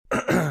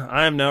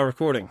I am now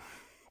recording.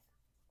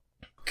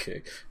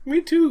 Okay.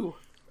 Me too.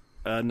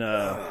 And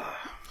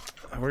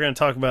we're going to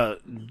talk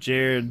about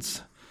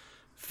Jared's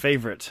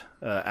favorite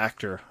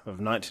actor of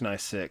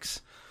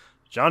 1996,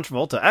 John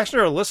Travolta.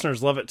 Actually, our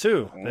listeners love it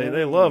too.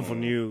 They love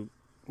when you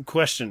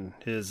question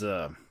his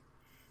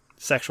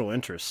sexual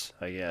interests,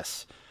 I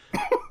guess.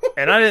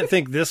 And I didn't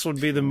think this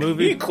would be the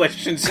movie. He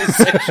questions his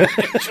sexual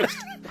interest.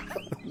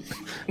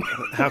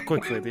 How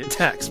quickly the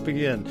attacks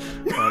begin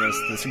on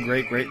this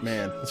great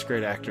man, this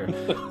great actor.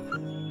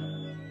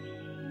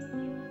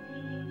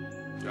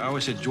 I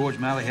always said George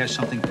Malley has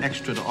something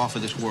extra to offer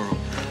this world.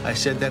 I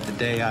said that the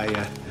day I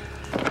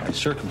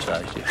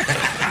circumcised you.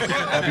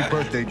 Happy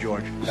birthday,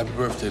 George. Happy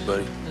birthday,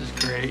 buddy. This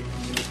is great.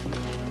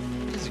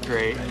 This is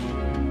great.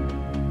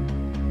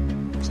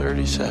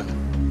 37.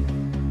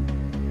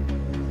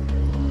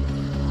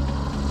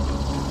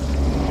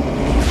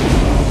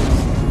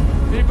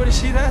 Anybody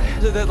see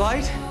that? That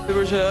light? There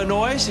was a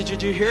noise.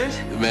 Did you hear it?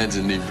 The man's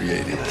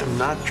inebriated. I'm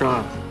not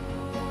drunk.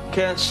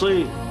 Can't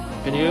sleep.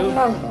 Can you?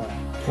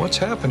 What's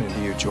happening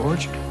to you,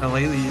 George?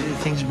 Lately,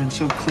 things have been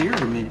so clear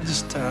to me. I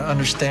just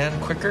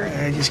understand quicker.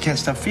 I just can't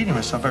stop feeding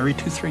myself. I read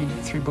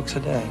three books a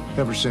day.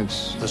 Ever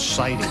since the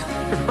sighting.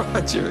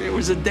 Roger, it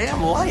was a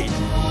damn light.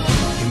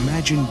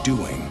 Imagine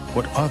doing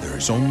what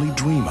others only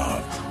dream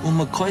of.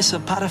 Uma coisa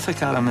para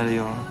ficar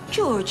melhor.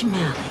 George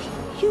Malley,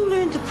 you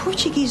learned the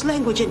Portuguese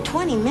language in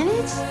 20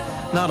 minutes?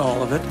 Not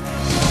all of it.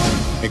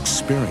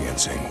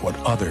 Experiencing what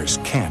others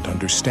can't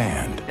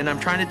understand. And I'm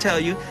trying to tell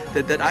you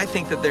that I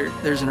think that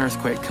there's an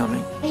earthquake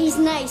coming. He's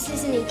nice,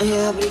 isn't he?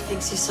 Yeah, but he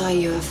thinks he saw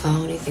a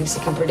UFO and he thinks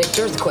he can predict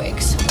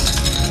earthquakes.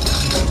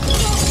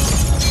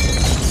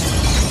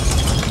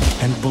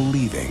 And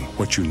believing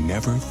what you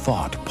never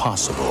thought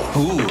possible.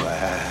 Ooh,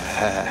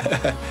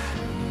 let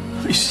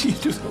me see you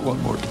do that one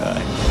more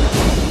time.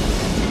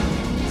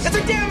 It's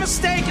a damn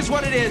mistake is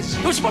what it is.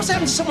 It was supposed to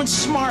happen to someone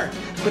smart,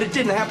 but it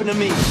didn't happen to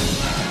me.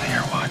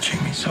 They're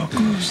watching me so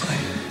closely.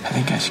 I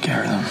think I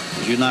scared them.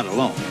 You're not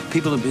alone.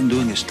 People have been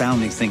doing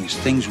astounding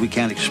things we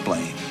can't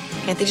explain.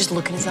 Can't they just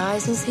look in his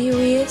eyes and see who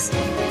he is? Is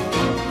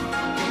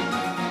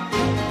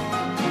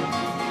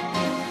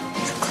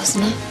it close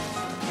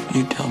enough?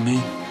 You tell me.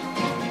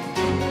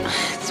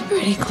 It's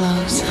pretty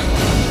close.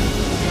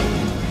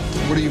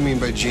 What do you mean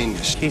by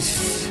genius?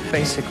 He's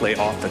basically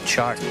off the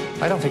chart.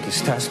 I don't think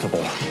he's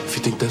testable. If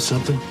you think that's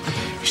something,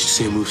 you should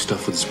see him move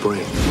stuff with his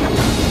brain.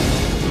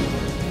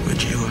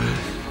 Would you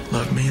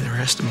love me the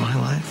rest of my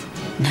life?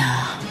 No,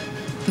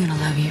 I'm gonna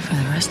love you for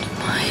the rest of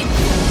mine.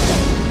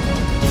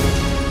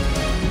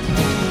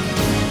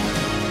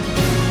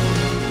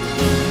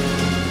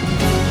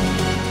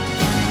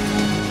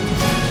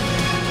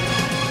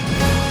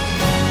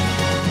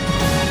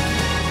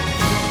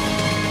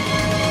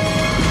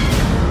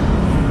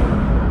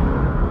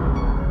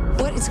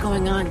 What is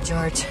going on,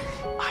 George?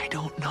 I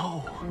don't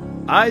know.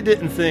 I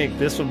didn't think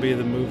this would be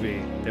the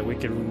movie that we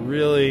could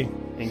really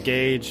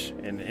engage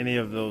in any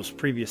of those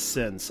previous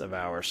sins of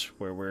ours,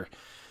 where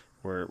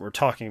we're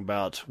talking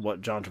about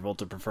what John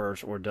Travolta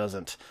prefers or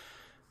doesn't.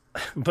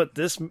 But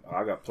this,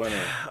 I got plenty.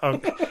 Oh,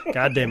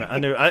 God damn it! I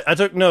knew I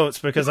took notes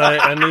because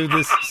I knew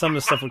some of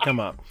the stuff would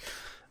come up.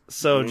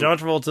 So John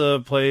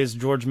Travolta plays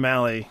George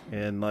Malley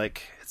in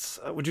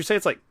would you say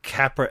it's like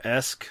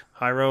Capra-esque,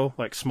 Hyro,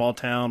 like small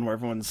town where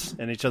everyone's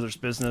in each other's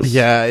business?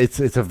 Yeah, it's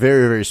a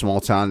very, very small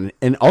town,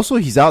 and also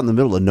he's out in the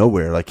middle of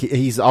nowhere. Like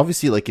he's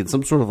obviously like in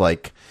some sort of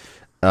like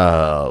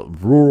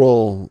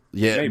rural,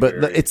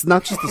 but it's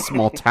not just a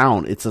small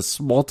town. It's a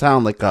small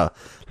town like a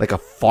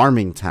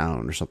farming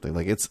town or something.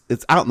 Like it's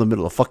out in the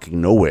middle of fucking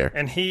nowhere.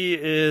 And he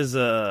is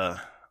I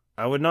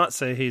would not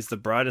say he's the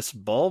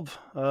brightest bulb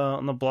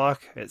on the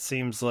block. It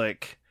seems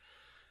like,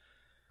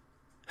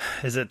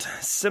 is it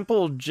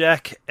Simple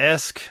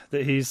Jack-esque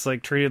that he's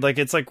like treated like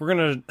it's like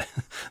the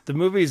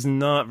movie's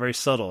not very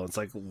subtle. It's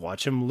like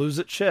watch him lose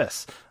at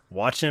chess,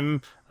 watch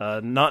him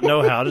not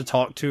know how to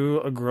talk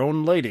to a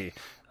grown lady,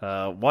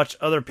 watch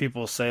other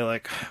people say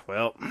like,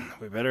 well,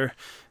 we better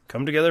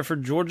come together for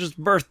George's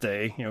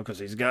birthday, because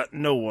he's got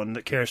no one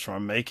that cares for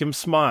him. Make him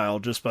smile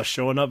just by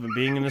showing up and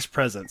being in his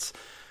presence.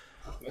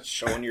 That's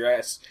showing your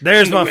ass.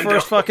 There's my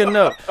first fucking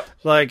note.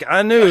 Like,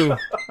 I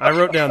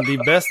wrote down the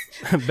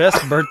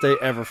best birthday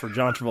ever for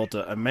John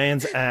Travolta. A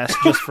man's ass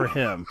just for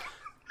him.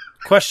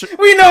 Question.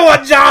 We know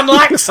what John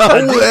likes.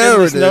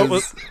 There it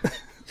is.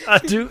 I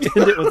do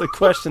end it with a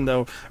question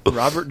though.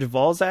 Robert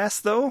Duvall's ass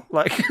though?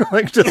 Like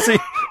does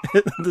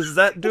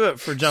that do it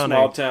for Johnny?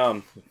 Small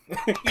town.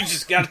 You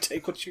just gotta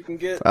take what you can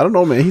get. I don't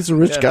know, man. He's a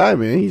rich guy,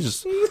 man. He's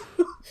just,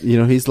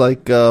 he's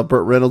like Burt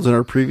Reynolds in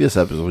our previous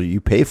episode.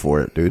 You pay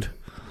for it, dude.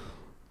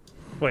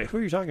 Wait, who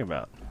are you talking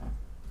about?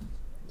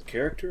 The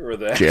character or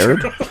the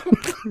Jared?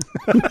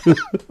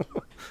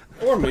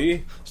 Or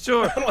me.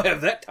 Sure. I don't have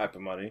that type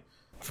of money.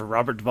 For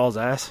Robert Duvall's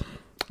ass?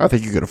 I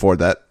think you could afford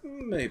that.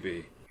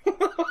 Maybe.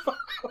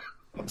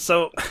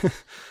 So,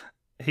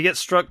 he gets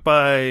struck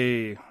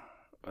by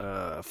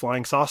a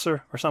flying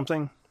saucer or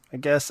something, I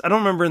guess. I don't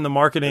remember in the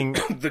marketing.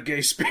 The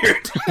gay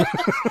spirit.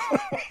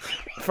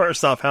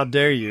 First off, how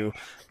dare you?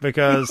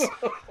 Because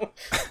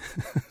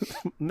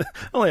I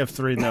only have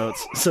 3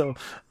 notes, so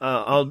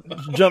I'll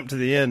jump to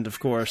the end, of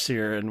course,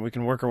 here, and we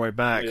can work our way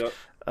back. Yep.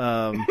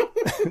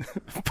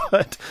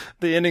 But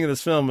the ending of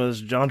this film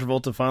is John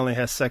Travolta finally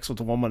has sex with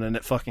a woman, and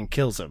it fucking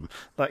kills him.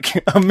 Like,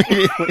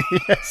 immediately he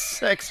has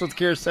sex with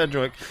Keira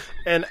Sedgwick,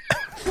 and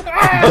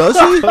Does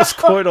he?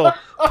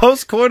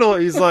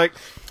 Post-coital, he's like,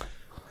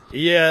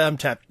 yeah, I'm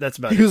tapped. That's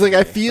about it. He was like,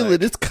 I feel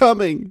it. It's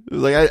coming. It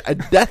was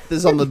like, death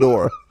is on the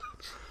door.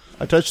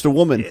 I touched a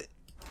woman.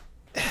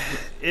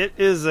 It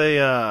is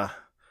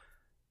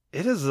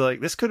like,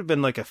 this could have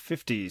been like a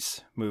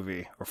 50s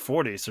movie or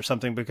 40s or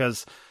something,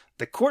 because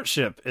the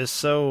courtship is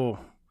so,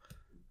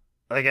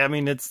 like, I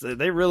mean,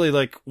 they really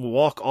like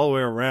walk all the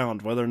way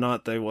around whether or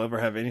not they will ever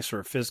have any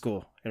sort of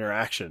physical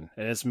interaction.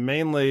 And it's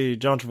mainly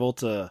John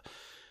Travolta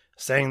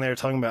standing there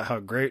talking about how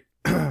great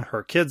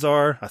her kids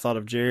are. I thought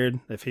of Jared,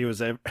 if he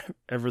was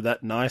ever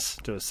that nice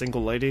to a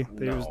single lady.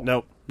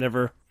 Nope,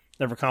 never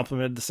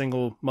complimented the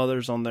single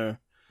mothers on their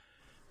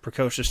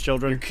precocious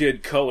children. Your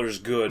kid colors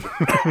good.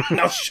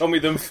 Now show me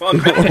them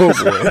fun.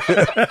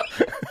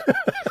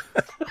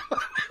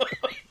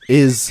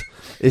 Is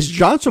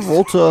John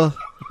Travolta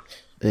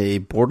a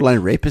borderline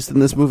rapist in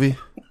this movie?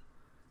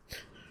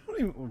 What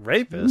do you mean,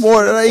 rapist?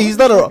 He's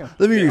not a.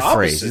 Let me rephrase.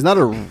 opposite. He's not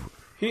a.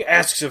 He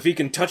asks if he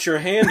can touch your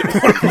hand.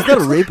 He's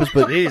not a rapist,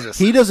 but Jesus.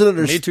 he doesn't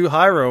understand. Me too,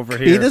 Hyro over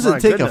here. He doesn't My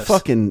take goodness. a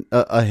fucking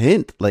a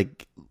hint.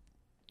 Like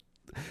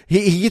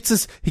he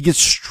gets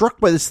struck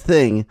by this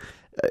thing,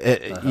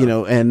 you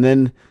know, and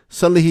then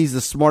suddenly he's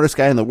the smartest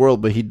guy in the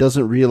world, but he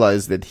doesn't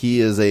realize that he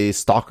is a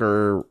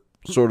stalker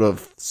sort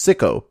of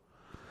sicko.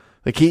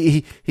 Like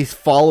he's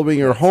following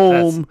her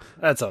home.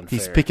 That's unfair.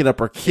 He's picking up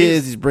her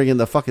kids. He's bringing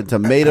the fucking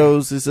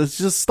tomatoes. He's just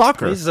a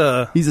stalker. He's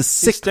a sick.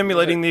 He's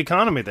stimulating the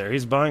economy there.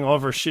 He's buying all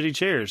of her shitty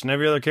chairs, and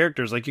every other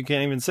character's like, you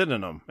can't even sit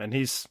in them, and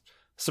he's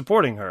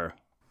supporting her.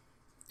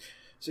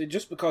 See,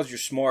 just because you're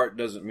smart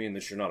doesn't mean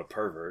that you're not a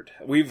pervert.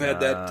 We've had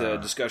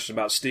that discussion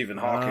about Stephen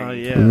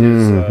Hawking. Yeah. And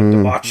his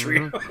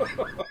debauchery.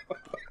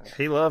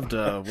 He loved,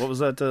 what was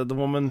that, the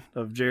woman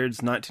of Jared's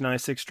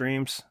 1996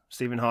 dreams?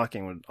 Stephen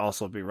Hawking would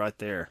also be right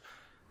there.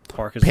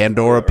 Park his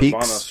Pandora Urbana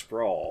Peaks.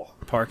 Sprawl.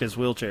 Park his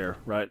wheelchair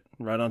right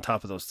on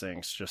top of those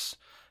things. Just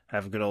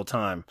have a good old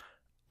time.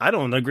 I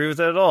don't agree with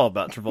that at all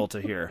about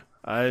Travolta here.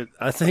 I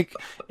think,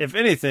 if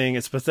anything,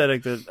 it's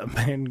pathetic that a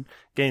man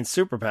gains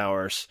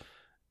superpowers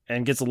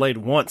and gets laid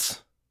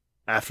once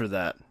after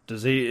that.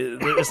 Does he?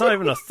 It's not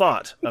even a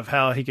thought of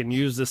how he can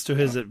use this to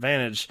his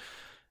advantage.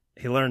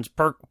 He learns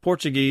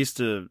Portuguese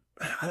to.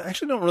 I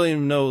actually don't really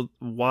even know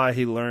why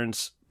he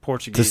learns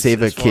Portuguese To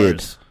save a as far kid.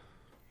 as-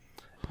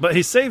 but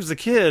he saves the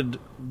kid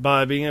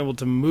by being able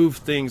to move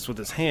things with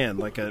his hand,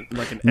 like an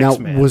Now,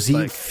 X-Man. was he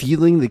Like,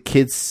 feeling the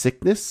kid's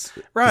sickness?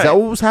 right? Is that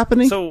what was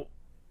happening? So,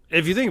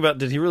 if you think about it,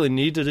 did he really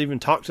need to even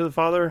talk to the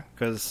father?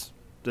 Because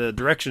the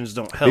directions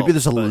don't help. Maybe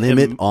there's a but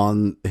limit him-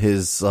 on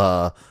his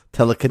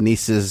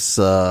telekinesis,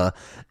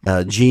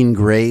 Jean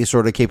Grey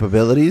sort of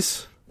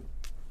capabilities.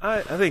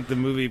 I think the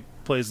movie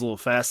plays a little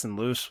fast and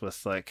loose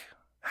with like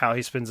how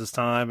he spends his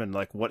time and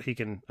like what he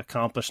can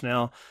accomplish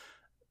now.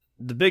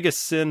 The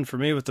biggest sin for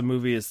me with the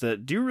movie is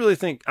that, do you really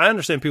think, I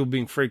understand people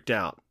being freaked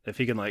out if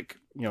he can like,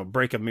 you know,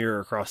 break a mirror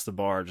across the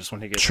bar just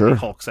when he gets Sure. he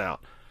hulks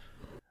out.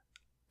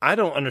 I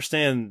don't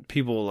understand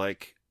people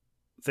like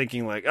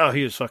thinking like, oh,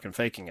 he was fucking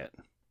faking it.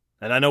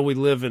 And I know we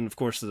live in, of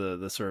course,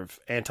 the sort of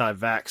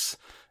anti-vax,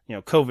 you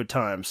know, COVID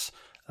times,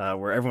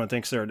 where everyone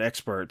thinks they're an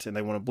expert and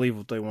they want to believe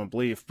what they want to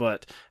believe.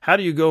 But how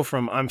do you go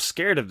from, I'm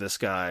scared of this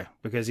guy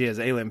because he has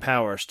alien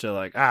powers, to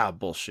like,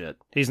 bullshit.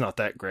 He's not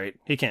that great.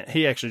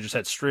 He actually just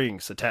had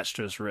strings attached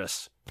to his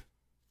wrists.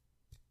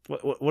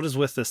 What is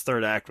with this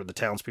third act where the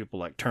townspeople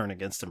like turn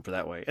against him for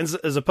that way? As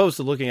opposed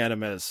to looking at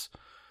him as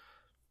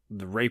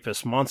the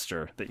rapist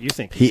monster that you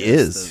think He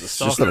is. the He's just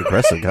stalker. an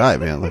aggressive guy,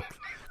 man. Like,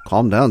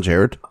 calm down,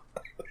 Jared.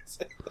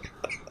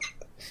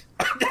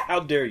 How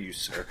dare you,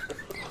 sir?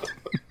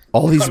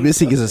 All he's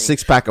missing is a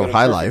 6-pack of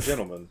High Life.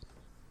 Gentlemen.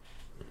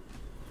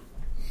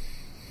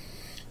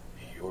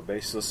 Your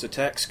baseless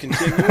attacks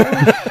continue.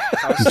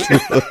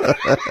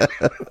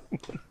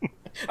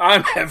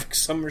 I'm having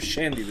summer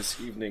shandy this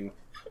evening,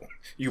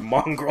 you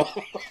mongrel.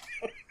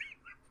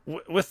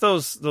 With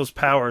those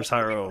powers,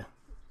 Hyro,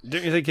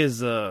 don't you think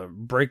his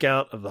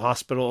breakout of the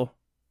hospital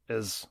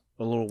is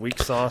a little weak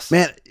sauce?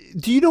 Man,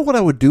 do you know what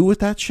I would do with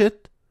that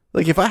shit?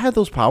 Like, if I had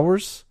those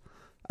powers,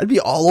 I'd be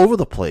all over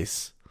the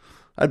place.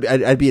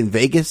 I'd be in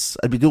Vegas.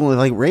 I'd be doing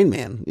like Rain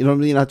Man. You know what I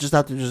mean? I'd just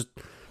out there just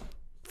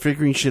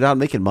figuring shit out,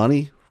 making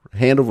money,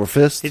 hand over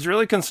fist, He's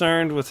really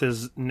concerned with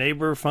his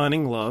neighbor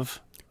finding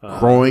love.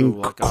 growing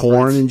who, like, corn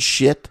operates- and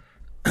shit.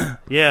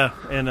 Yeah,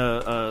 in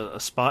a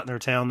spot in their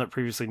town that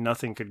previously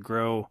nothing could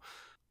grow.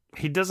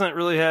 He doesn't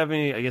really have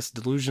any, I guess,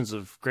 delusions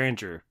of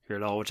grandeur here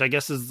at all, which I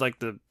guess is like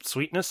the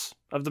sweetness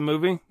of the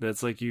movie.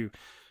 That's like, you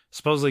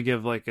supposedly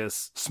give like a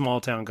small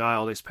town guy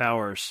all these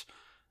powers.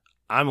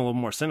 I'm a little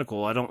more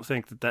cynical. I don't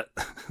think that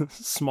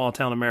small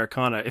town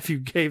Americana, if you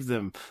gave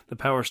them the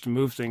powers to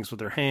move things with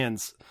their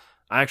hands,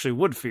 I actually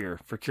would fear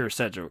for Keira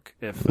Sedgwick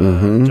if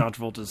John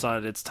Travolta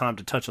decided it's time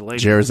to touch a lady.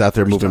 Jared's out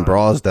there first moving time.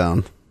 bras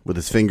down. with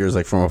his fingers,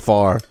 like from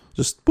afar,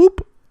 just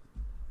boop.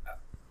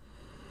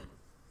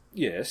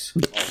 Yes.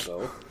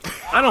 Also,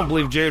 I don't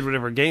believe Jared would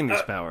ever gain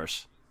these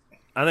powers.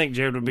 I think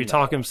Jared would be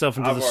talking himself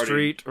into the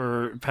street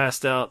or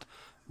passed out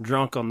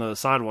drunk on the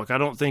sidewalk. I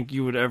don't think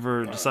you would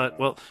ever decide.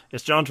 Well,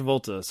 it's John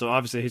Travolta, so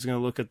obviously he's going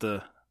to look at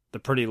the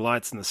pretty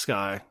lights in the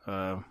sky.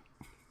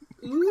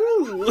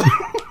 ooh,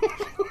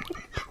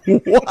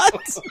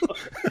 What?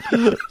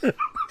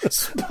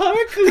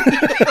 sparkly.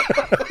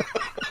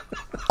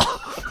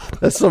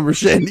 That summer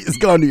shandy has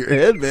gone to your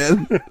head,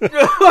 man.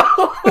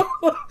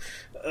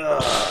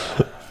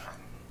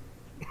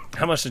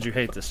 How much did you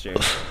hate this,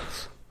 Jared?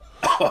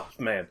 Oh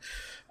man,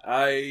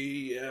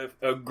 I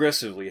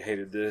aggressively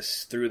hated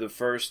this through the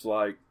first,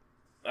 like,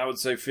 I would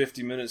say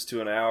 50 minutes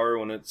to an hour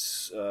when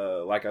it's,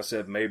 like I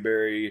said,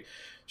 Mayberry,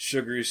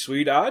 sugary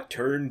sweet. I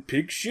turned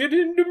pig shit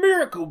into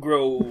Miracle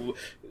Grow.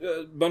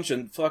 A bunch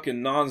of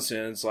fucking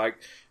nonsense. Like,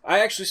 I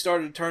actually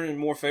started turning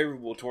more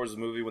favorable towards the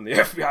movie when the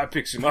FBI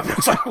picks him up. I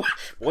was like,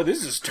 well,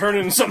 this is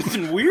turning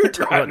something weird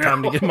right now.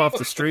 Time to get him off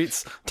the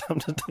streets. Time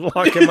to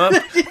lock him up.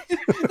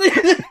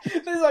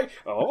 They're like,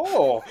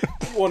 oh,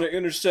 you want to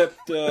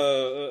intercept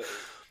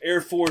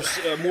Air Force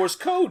Morse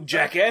code,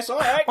 jackass. All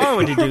right. Why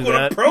would he do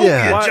that? Probe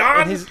Yeah. you, Why-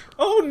 John. and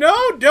Oh,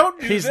 no,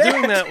 don't do He's that.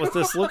 doing that with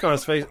this look on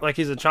his face like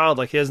he's a child.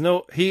 Like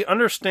he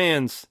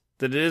understands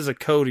that it is a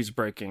code he's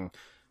breaking,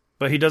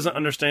 but he doesn't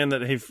understand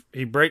that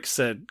he breaks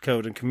said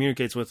code and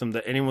communicates with him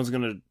that anyone's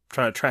going to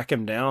try to track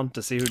him down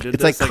to see who did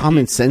It's this. like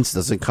common sense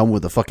doesn't come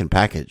with a fucking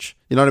package.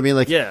 You know what I mean?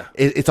 Like, Yeah.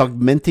 it's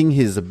augmenting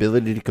his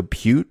ability to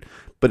compute,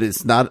 but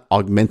it's not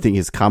augmenting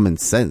his common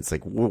sense.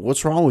 Like,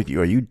 what's wrong with you?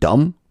 Are you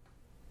dumb?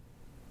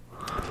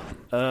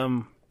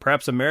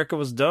 Perhaps America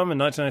was dumb in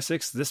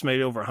 1996. This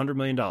made over $100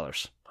 million,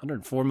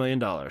 $104 million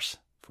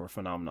for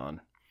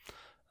Phenomenon.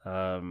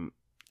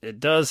 It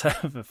does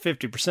have a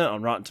 50%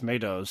 on Rotten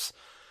Tomatoes.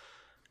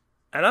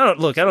 And I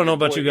don't know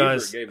about you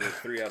guys. Gave it a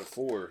 3 out of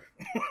 4.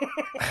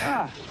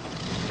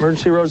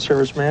 Emergency road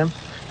service, ma'am.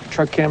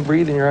 Truck can't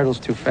breathe and your idle's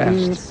too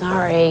fast.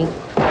 Sorry.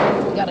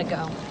 We gotta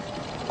go.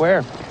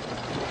 Where?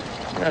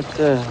 You're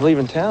not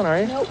leaving town,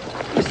 are you? Nope.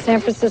 Just San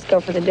Francisco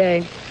for the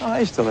day. Oh, I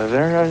used to live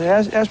there.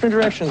 Ask me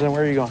directions on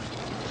where you're going.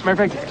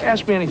 Matter of fact,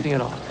 ask me anything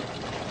at all.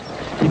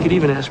 You could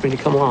even ask me to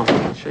come along.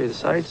 I'll show you the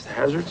sights, the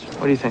hazards.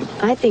 What do you think?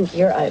 I think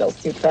your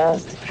idol's too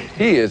fast.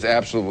 He is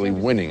absolutely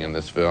winning in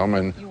this film,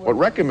 and what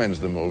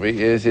recommends the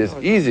movie is his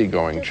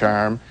easygoing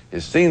charm,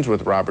 his scenes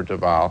with Robert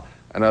Duvall,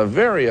 and a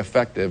very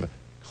effective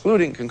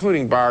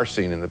concluding bar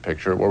scene in the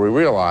picture where we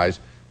realize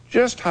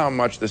just how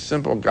much this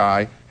simple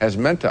guy has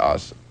meant to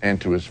us and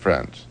to his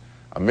friends.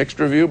 A mixed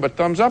review, but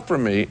thumbs up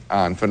from me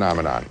on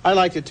Phenomenon. I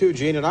liked it too,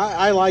 Gene, and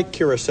I like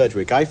Kira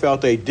Sedgwick. I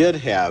felt they did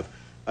have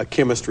a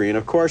chemistry, and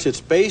of course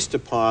it's based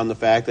upon the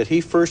fact that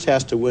he first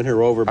has to win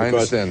her over I because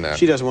understand that.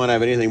 she doesn't want to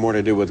have anything more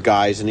to do with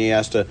guys, and he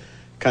has to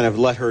kind of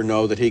let her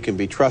know that he can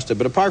be trusted.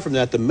 But apart from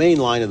that, the main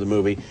line of the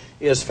movie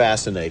is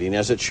fascinating,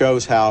 as it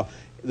shows how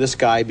this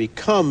guy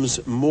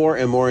becomes more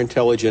and more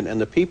intelligent, and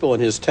the people in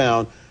his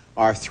town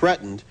are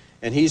threatened,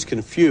 and he's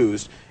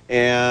confused.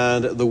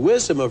 And the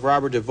wisdom of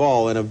Robert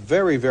Duvall in a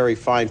very, very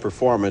fine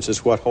performance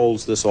is what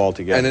holds this all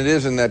together. And it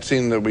is in that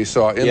scene that we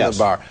saw in Yes.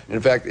 the bar.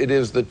 In fact, it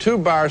is the two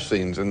bar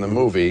scenes in the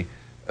movie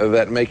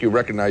that make you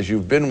recognize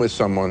you've been with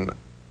someone,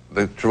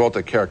 the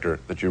Travolta character,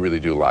 that you really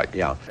do like.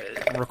 Yeah.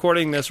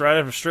 Recording this right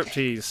after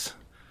Striptease,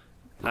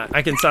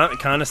 I can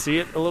kind of see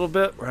it a little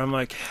bit where I'm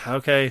like,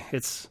 okay,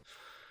 it's,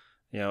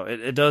 you know,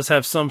 it does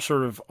have some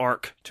sort of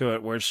arc to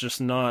it where it's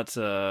just not,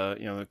 you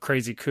know, the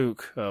crazy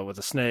kook with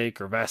a snake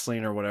or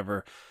Vaseline or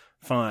whatever.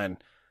 Fine.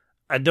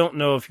 I don't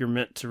know if you're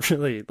meant to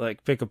really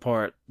like pick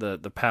apart the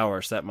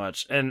powers that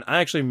much. And I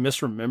actually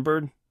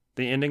misremembered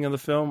the ending of the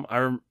film.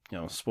 You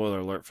know, spoiler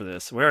alert for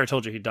this. We already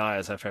told you he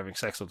dies after having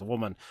sex with a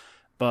woman,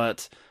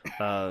 but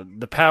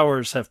the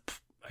powers have,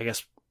 I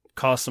guess,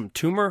 caused some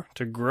tumor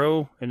to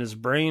grow in his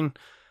brain.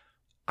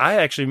 I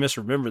actually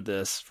misremembered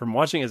this from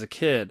watching as a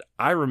kid.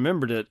 I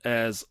remembered it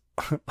as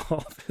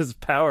all of his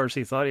powers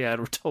he thought he had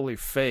were totally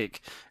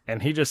fake,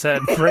 and he just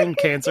had brain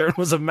cancer and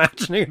was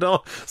imagining it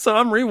all. So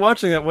I'm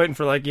rewatching that, waiting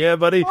for like, yeah,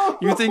 buddy,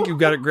 you think you've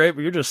got it great,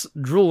 but you're just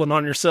drooling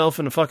on yourself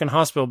in a fucking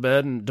hospital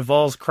bed, and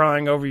Duvall's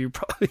crying over you,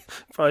 probably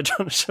trying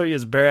to show you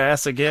his bare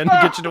ass again to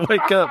get you to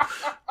wake up.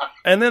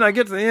 And then I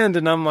get to the end,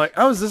 and I'm like,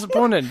 I was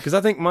disappointed because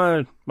I think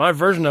my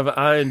version of it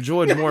I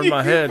enjoyed more in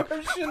my head.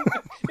 Version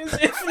is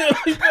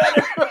infinitely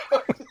better.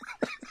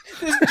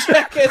 This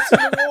jackass in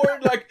the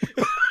ward, like,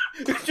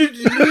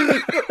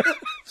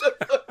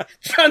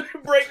 trying to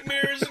break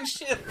mirrors and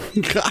shit.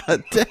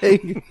 God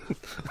dang.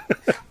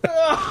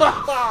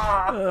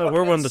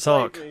 We're one to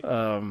talk.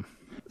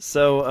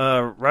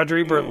 So Roger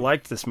Ebert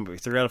liked this movie,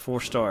 3 out of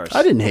 4 stars.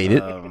 I didn't hate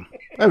it.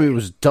 I mean, it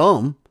was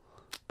dumb,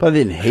 but I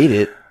didn't hate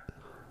it.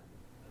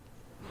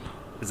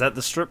 Is that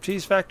the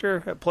striptease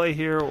factor at play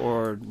here,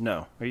 or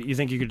no? You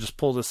think you could just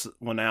pull this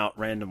one out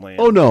randomly?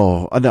 Oh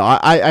no.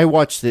 I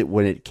watched it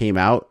when it came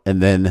out,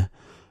 and then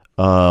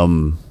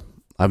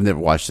I've never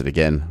watched it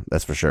again.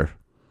 That's for sure.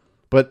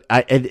 But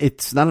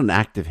it's not an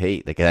active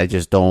hate. Like, I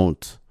just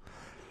don't.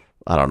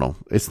 I don't know.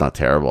 It's not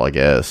terrible, I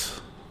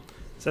guess.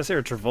 It says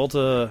here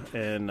Travolta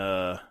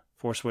and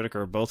Forest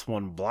Whitaker both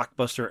won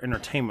Blockbuster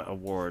Entertainment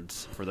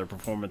Awards for their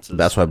performances.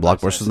 That's why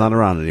Blockbuster's not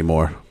around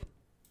anymore.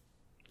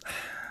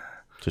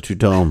 It's too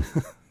dumb.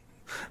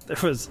 There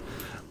was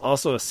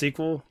also a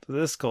sequel to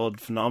this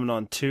called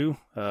Phenomenon 2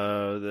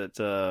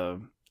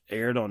 that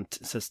aired on it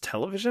says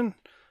television.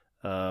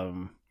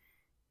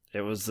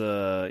 It was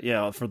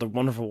for the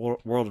Wonderful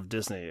World of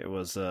Disney. It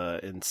was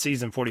in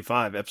season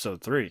 45,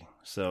 episode 3.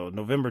 So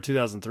November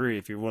 2003.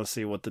 If you want to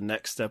see what the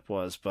next step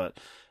was, but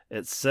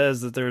it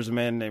says that there's a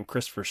man named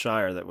Christopher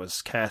Shire that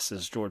was cast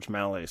as George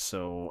Malley.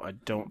 So I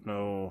don't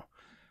know.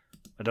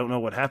 I don't know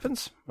what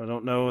happens. I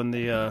don't know in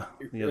the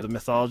the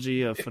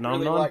mythology of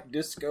Phenomenon. Really like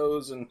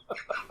discos and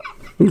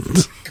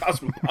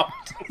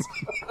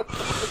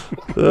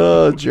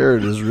cosmopolitans.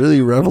 Jared is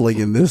really reveling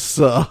in this.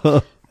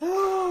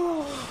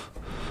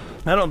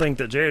 I don't think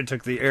that Jared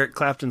took the Eric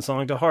Clapton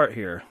song to heart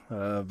here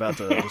about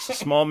the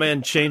small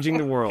man changing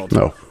the world.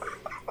 No.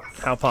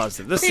 How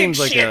positive. This seems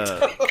like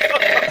a...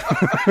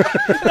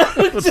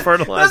 with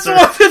fertilizer.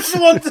 That's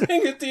one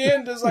thing at the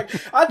end is like,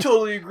 I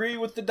totally agree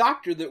with the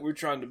doctor that we're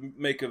trying to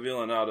make a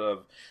villain out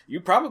of. You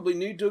probably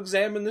need to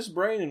examine this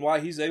brain and why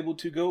he's able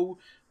to go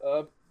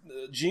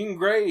Jean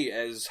Grey,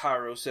 as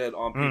Hiro said,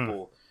 on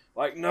people.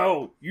 Like,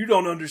 no, you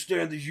don't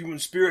understand the human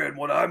spirit and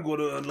what I'm going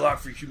to unlock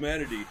for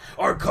humanity.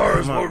 Our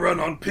cars will run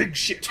on pig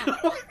shit. You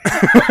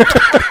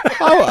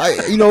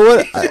know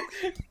what?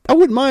 I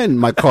wouldn't mind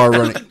my car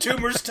running. The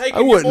tumor's taking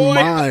I wouldn't you, boy.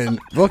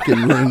 mind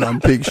fucking running on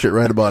pig shit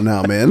right about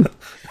now, man.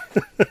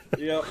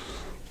 Yep.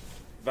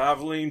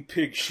 Valvoline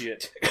pig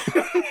shit.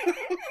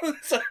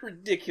 It's so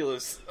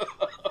ridiculous.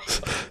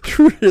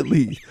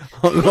 Really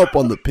hung up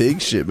on the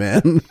pig shit,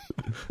 man.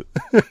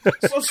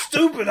 So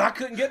stupid, I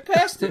couldn't get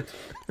past it.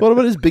 What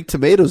about his big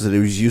tomatoes that he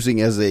was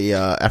using as a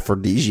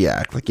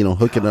aphrodisiac? Like,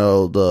 hooking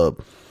the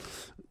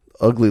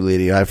ugly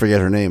lady. I forget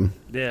her name.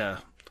 Yeah.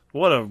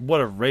 What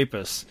a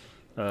rapist.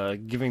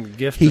 Giving the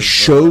gift He of,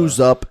 shows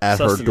up at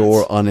her sustenance.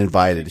 door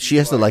uninvited. She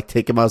has to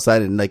take him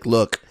outside and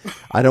look,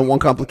 I don't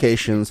want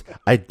complications.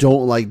 I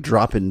don't like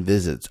drop-in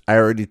visits. I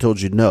already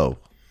told you no.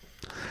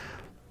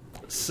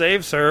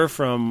 Saves her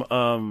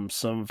from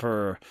some of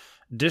her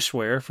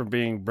dishware from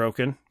being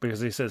broken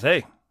because he says,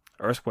 hey,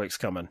 earthquake's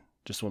coming.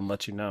 Just want to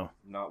let you know.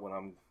 Not when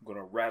I'm going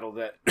to rattle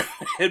that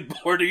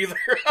headboard either.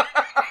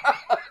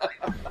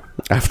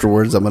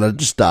 Afterwards, I'm going to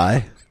just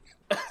die.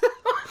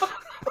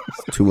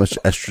 Too much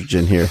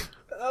estrogen here.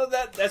 Oh,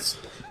 that's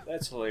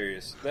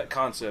hilarious. That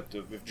concept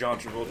of if John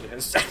Travolta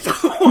has sex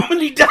with a woman,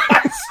 he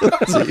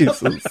dies.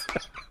 Jesus.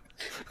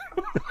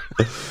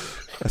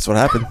 That's what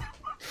happened.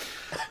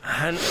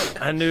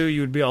 I knew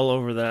you would be all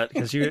over that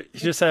because you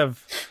just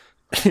have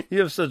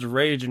such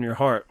rage in your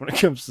heart when it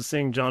comes to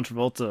seeing John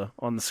Travolta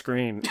on the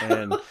screen.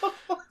 And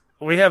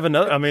we have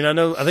another. I mean,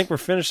 I think we're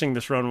finishing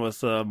this run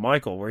with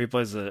Michael, where he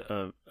plays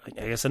I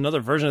guess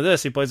another version of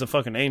this. He plays a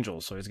fucking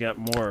angel, so he's got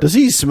more. Does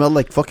he smell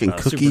like fucking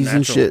cookies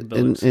and shit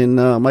in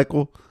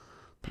Michael?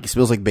 He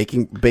smells like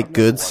baked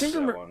goods.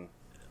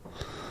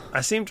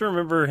 I seem to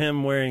remember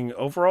him wearing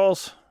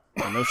overalls,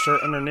 and no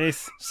shirt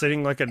underneath,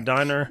 sitting like a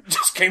diner.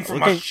 Just came from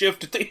my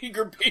shift at the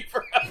Eager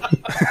Beaver.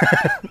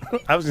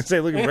 I was going to say,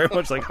 looking very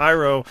much like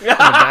Hiro in the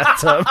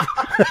bathtub.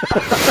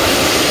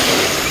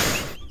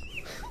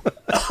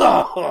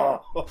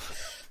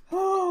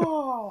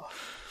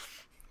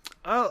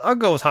 I'll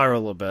go with Hiro a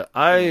little bit.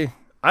 I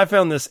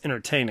found this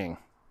entertaining.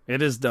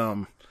 It is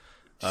dumb,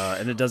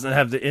 and it doesn't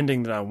have the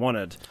ending that I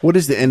wanted. What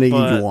is the ending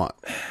you want?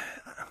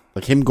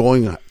 Like him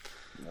going...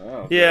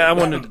 Yeah, I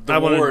wanted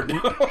none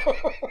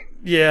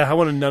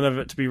of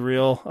it to be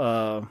real.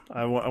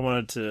 I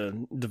wanted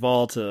to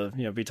Duvall to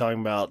be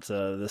talking about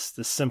this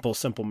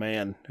simple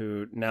man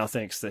who now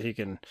thinks that he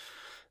can,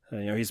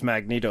 he's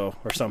Magneto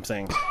or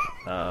something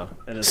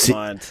in his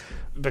mind.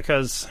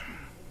 Because,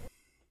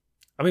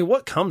 I mean,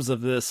 what comes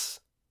of this,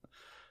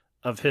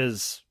 of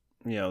his,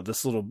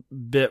 this little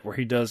bit where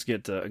he does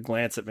get a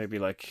glance at maybe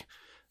like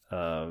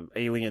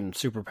alien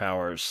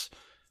superpowers.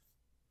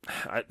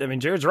 I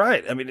mean, Jared's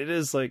right. I mean, it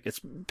is like, it's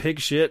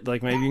pig shit.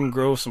 Like, maybe you can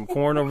grow some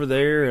corn over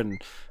there,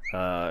 and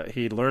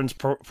he learns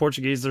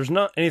Portuguese. There's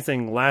not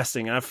anything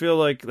lasting. And I feel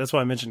like that's why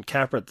I mentioned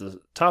Capra at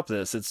the top of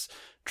this. It's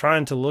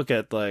trying to look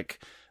at, like,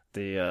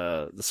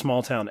 the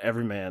small town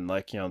everyman,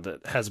 like,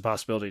 that has a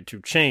possibility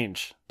to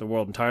change the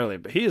world entirely.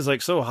 But he is,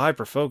 like, so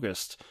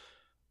hyper-focused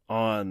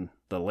on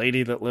the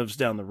lady that lives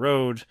down the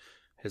road,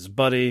 his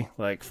buddy,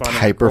 like,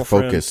 finding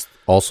hyper-focused,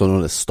 also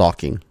known as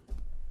stalking.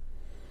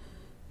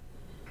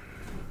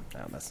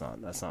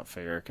 That's not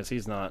fair because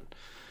he's not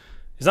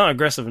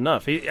aggressive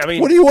enough. What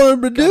do you want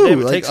him to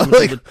do?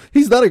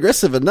 He's not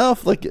aggressive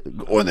enough. Like,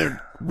 go in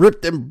there,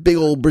 rip them big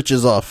old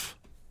britches off.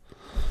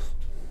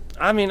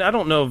 I mean, I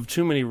don't know of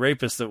too many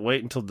rapists that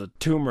wait until the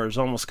tumors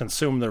almost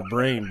consume their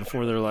brain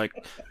before they're like,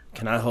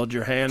 "Can I hold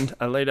your hand?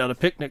 I laid out a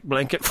picnic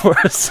blanket for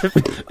us.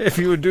 If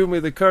you would do me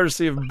the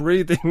courtesy of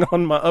breathing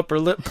on my upper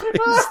lip,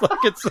 please."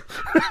 Like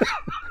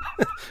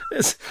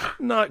it's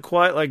not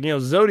quite like,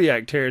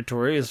 Zodiac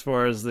territory as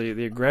far as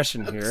the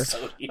aggression here.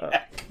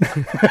 Zodiac.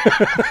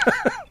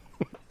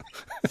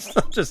 It's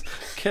not just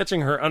catching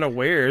her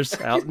unawares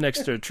out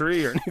next to a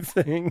tree or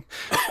anything.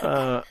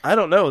 I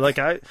don't know. Like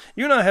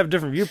you and I have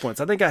different viewpoints.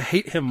 I think I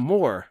hate him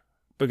more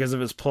because of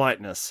his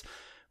politeness.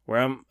 Where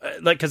I'm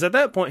like, because at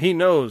that point he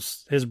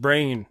knows his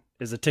brain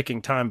is a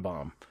ticking time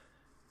bomb,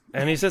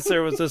 and he sits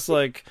there with this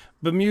like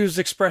bemused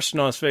expression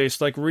on his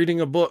face, like reading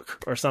a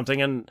book or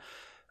something. And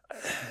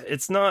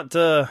it's not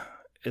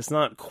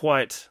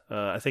quite.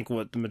 I think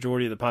what the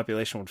majority of the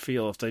population would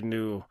feel if they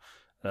knew.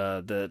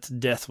 That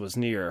death was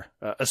near,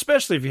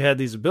 especially if you had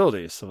these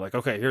abilities. So like,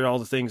 okay, here are all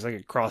the things I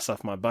could cross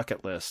off my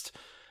bucket list.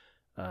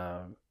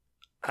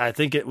 I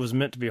think it was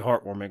meant to be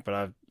heartwarming, but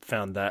I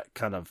found that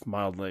kind of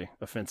mildly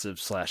offensive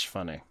 /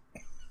 funny.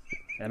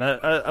 And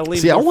I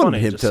leave it funny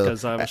just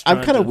because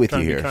I'm kind of with you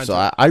here. So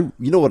I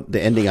you know what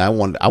the ending I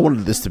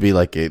wanted this to be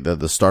like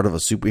the start of a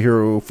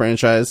superhero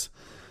franchise,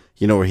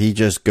 where he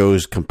just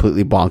goes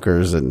completely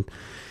bonkers and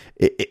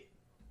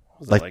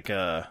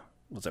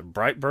was it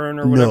Brightburn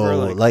or whatever?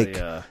 No,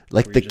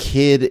 like the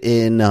kid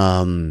in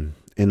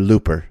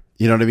Looper.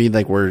 You know what I mean?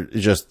 Like we're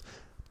just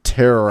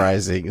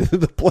terrorizing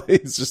the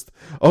place. Just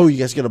you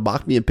guys gonna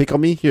mock me and pick on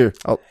me? Here,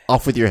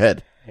 off with your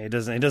head. He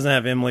doesn't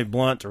have Emily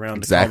Blunt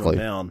around to calm him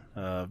down.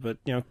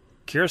 But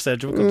Keira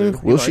Sedgwick will do.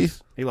 Will she?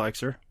 He likes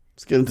her.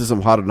 Let's get into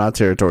some hot or not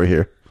territory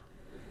here.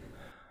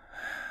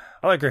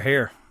 I like her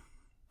hair.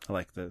 I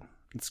like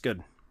it's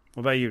good.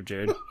 What about you,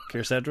 Jared?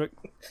 Keira Sedgwick?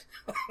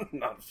 I'm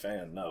not a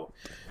fan, no.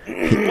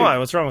 Why?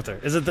 What's wrong with her?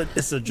 Is it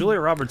it's the Julia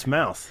Roberts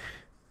mouth?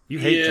 You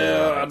hate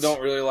Julia Roberts. I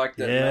don't really like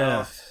that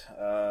mouth.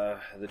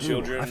 The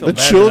children. I feel bad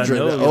that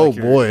I know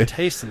you're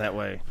tasting that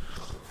way.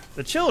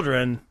 The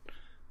children,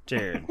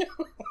 Jared.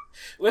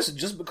 Listen,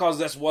 just because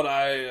that's what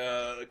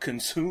I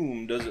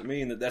consume doesn't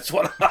mean that that's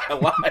what I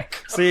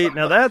like. See,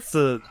 now that's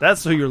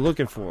who you're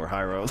looking for,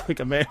 Hyro. Like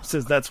a man who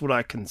says that's what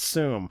I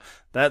consume.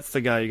 That's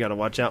the guy you got to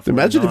watch out for.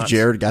 Imagine if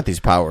Jared got these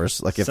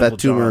powers. Like if that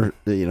tumor,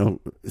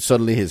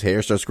 suddenly his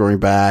hair starts growing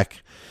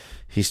back.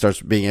 He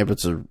starts being able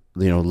to,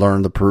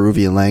 learn the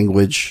Peruvian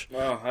language.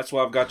 Well, that's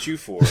what I've got you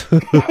for.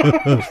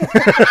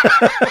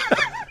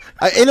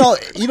 You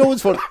know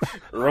what's funny?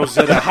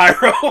 Rosetta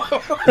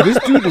Hyro. This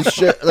dude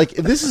is like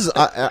this is.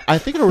 I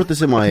think I wrote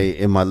this in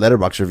my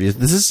letterbox reviews.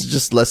 This is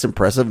just less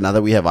impressive now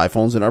that we have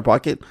iPhones in our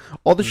pocket.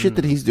 All the shit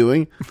that he's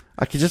doing,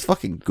 I can just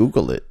fucking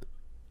Google it.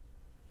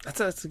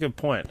 That's a good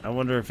point. I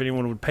wonder if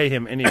anyone would pay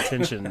him any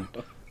attention,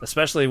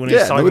 especially when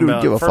he's talking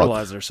about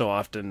fertilizer so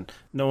often.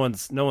 No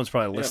one's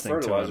probably listening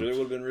to him. It would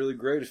have been really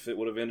great if it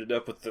would have ended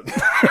up with the.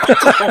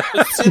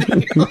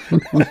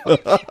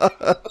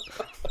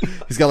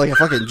 He's got like a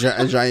fucking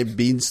giant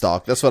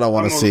beanstalk. That's what I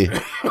want to see.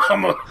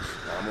 I'm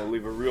gonna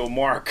leave a real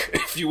mark,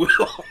 if you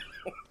will.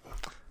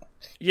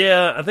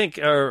 Yeah, I think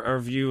our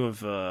view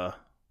of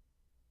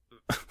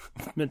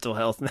mental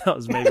health now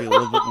is maybe a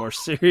little bit more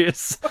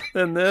serious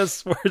than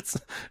this, where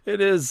it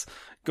is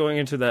going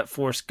into that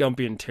Forrest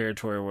Gumpian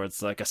territory where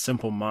it's like a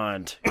simple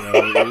mind,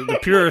 the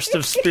purest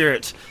of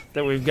spirit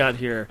that we've got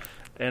here.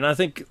 And I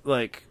think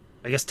I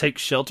guess Take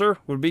Shelter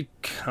would be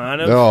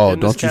kind of in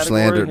this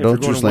category.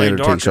 Don't you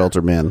slander Take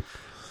Shelter, man.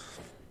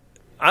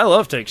 I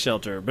love Take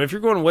Shelter, but if you're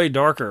going way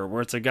darker,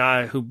 where it's a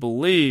guy who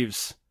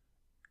believes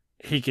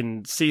he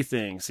can see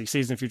things, he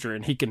sees in the future,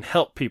 and he can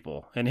help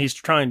people, and he's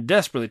trying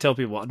desperately to tell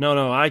people,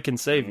 no, I can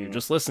save you,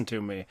 just listen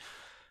to me.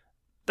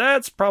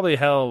 That's probably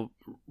how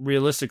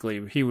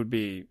realistically he would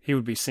be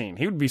seen.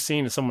 He would be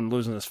seen as someone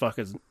losing his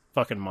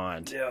fucking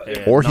mind.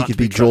 Yeah. Or he could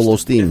be Joel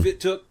Osteen.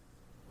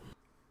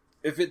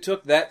 If it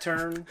took that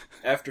turn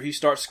after he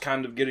starts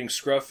kind of getting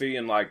scruffy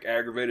and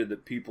aggravated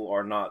that people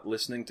are not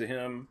listening to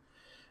him,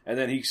 and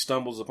then he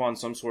stumbles upon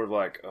some sort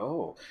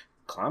of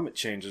climate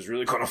change is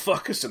really going to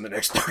fuck us in the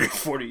next 30 or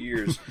 40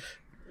 years.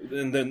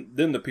 And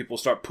then the people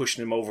start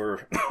pushing him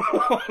over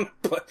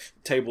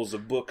tables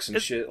of books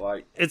and shit.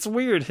 It's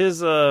weird.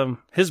 His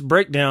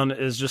breakdown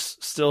is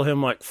just still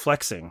him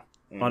flexing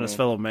on his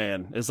fellow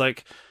man. It's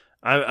like,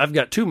 I've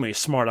got too many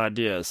smart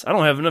ideas. I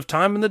don't have enough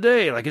time in the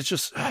day.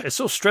 It's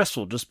so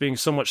stressful just being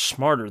so much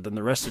smarter than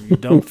the rest of you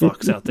dumb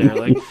fucks out there.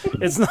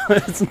 It's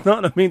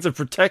not a means of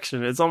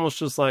protection. It's almost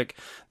just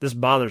this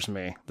bothers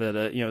me that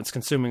it's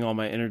consuming all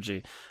my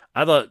energy.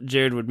 I thought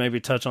Jared would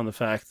maybe touch on the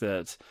fact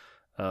that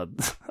I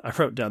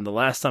wrote down the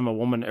last time a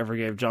woman ever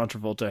gave John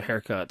Travolta a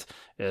haircut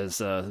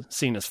is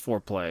seen as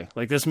foreplay.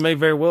 This may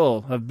very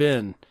well have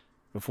been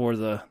before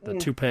the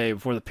toupee,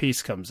 before the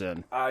piece comes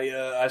in.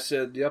 I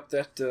said, yep,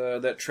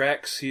 that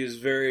tracks. He is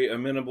very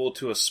amenable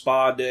to a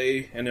spa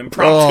day, an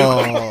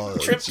impromptu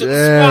trip to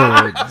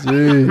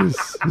the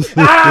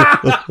spa.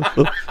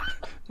 Jeez.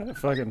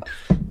 Fucking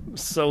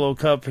solo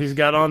cup he's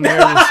got on there.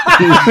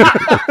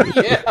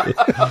 Yeah.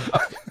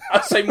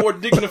 I'd say more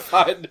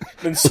dignified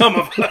than some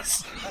of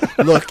us.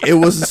 Look, it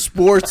was a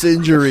sports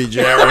injury,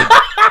 Jared.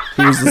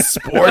 It was a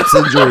sports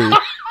injury.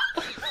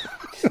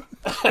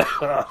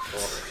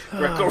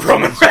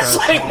 Greco-Roman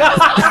wrestling.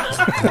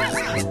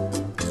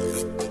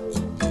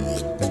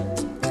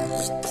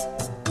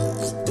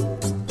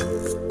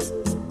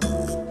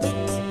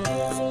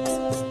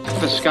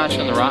 scotch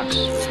on the rocks,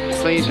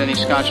 please. Any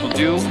scotch will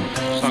do,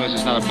 as long as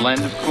it's not a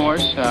blend, of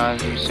course.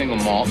 Single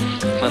malt.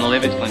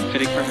 Glenlivet,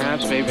 Glenfiddich,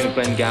 perhaps, maybe a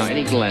Glengow,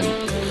 any Glen.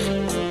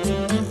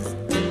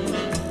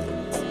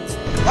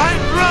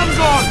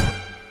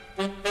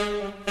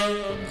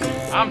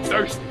 I'm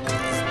thirsty.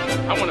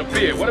 I want a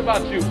beer. What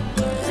about you?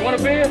 You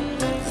want a beer?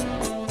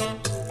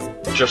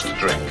 Just a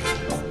drink.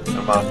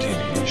 A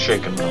martini,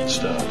 shaken, not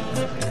stirred.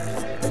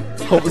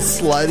 I was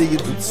sliding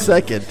into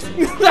second,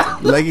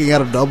 legging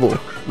out a double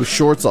with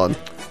shorts on.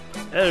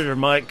 Editor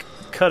Mike,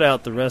 cut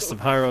out the rest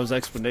of Hyro's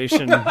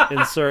explanation.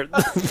 Insert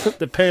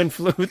the pan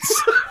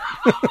flutes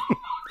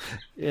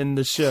in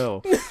the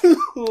show.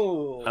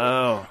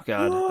 Oh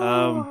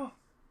God.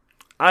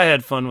 I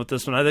had fun with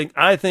this one.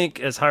 I think,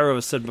 as Hyro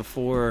has said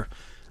before,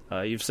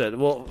 you've said,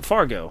 well,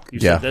 Fargo. You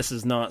said this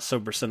is not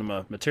sober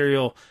cinema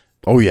material.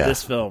 Oh yeah,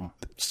 this film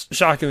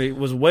shockingly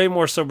was way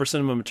more sober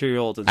cinema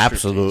material than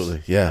absolutely.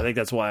 Striptease. Yeah, I think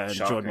that's why I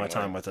enjoyed my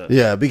time with it.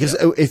 Yeah, because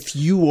if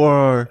you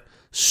are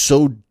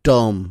so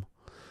dumb,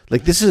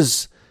 like this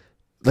is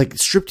like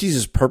Striptease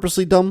is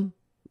purposely dumb.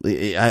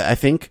 I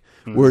think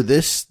where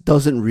this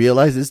doesn't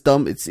realize it's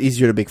dumb, it's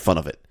easier to make fun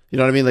of it. You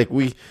know what I mean? Like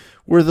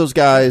we're those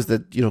guys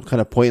that kind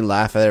of point and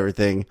laugh at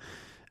everything,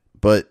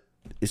 but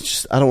it's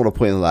just I don't want to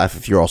point and laugh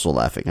if you're also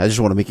laughing. I just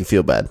want to make you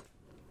feel bad.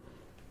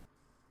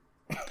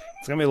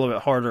 It's going to be a little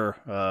bit harder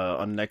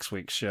on next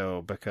week's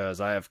show because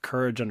I have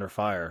Courage Under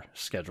Fire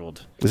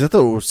scheduled. Is that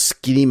the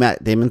skinny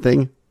Matt Damon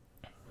thing?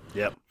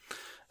 Yep.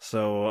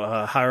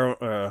 So,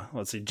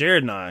 let's see,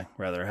 Jared and I,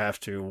 rather, have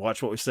to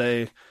watch what we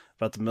say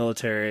about the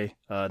military.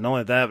 Not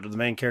only that, but the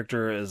main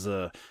character is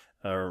a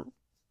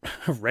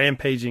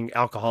rampaging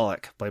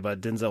alcoholic played by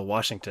Denzel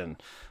Washington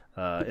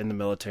in the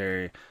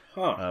military.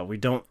 Huh. We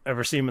don't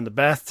ever see him in the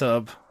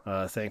bathtub,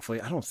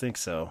 thankfully. I don't think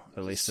so,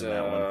 at least in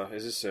that one.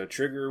 Is this a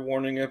trigger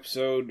warning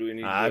episode? Do we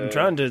need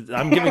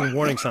I'm giving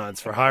warning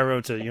signs for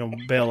Hyro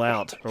to, bail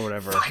out or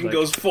whatever. He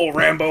goes full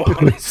Rambo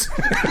on his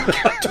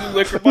got 2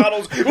 liquor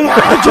bottles.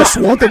 I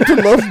just want them to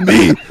love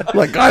me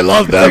like I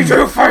love them. They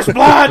drew first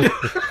blood.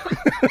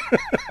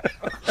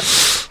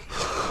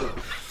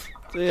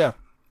 So yeah,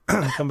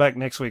 come back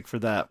next week for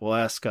that. We'll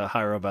ask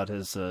Hyro about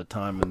his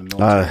time in the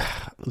military.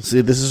 See,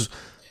 this is...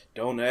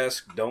 Don't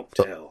ask, don't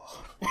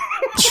tell.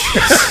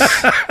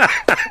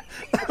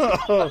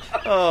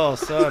 oh,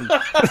 son.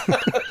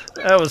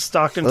 That was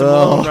Stockton to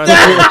Malone right there.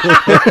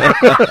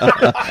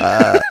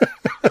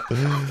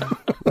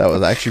 That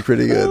was actually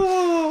pretty good.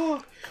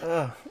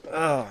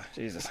 Oh,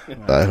 Jesus.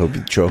 I hope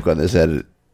you choke on this edit.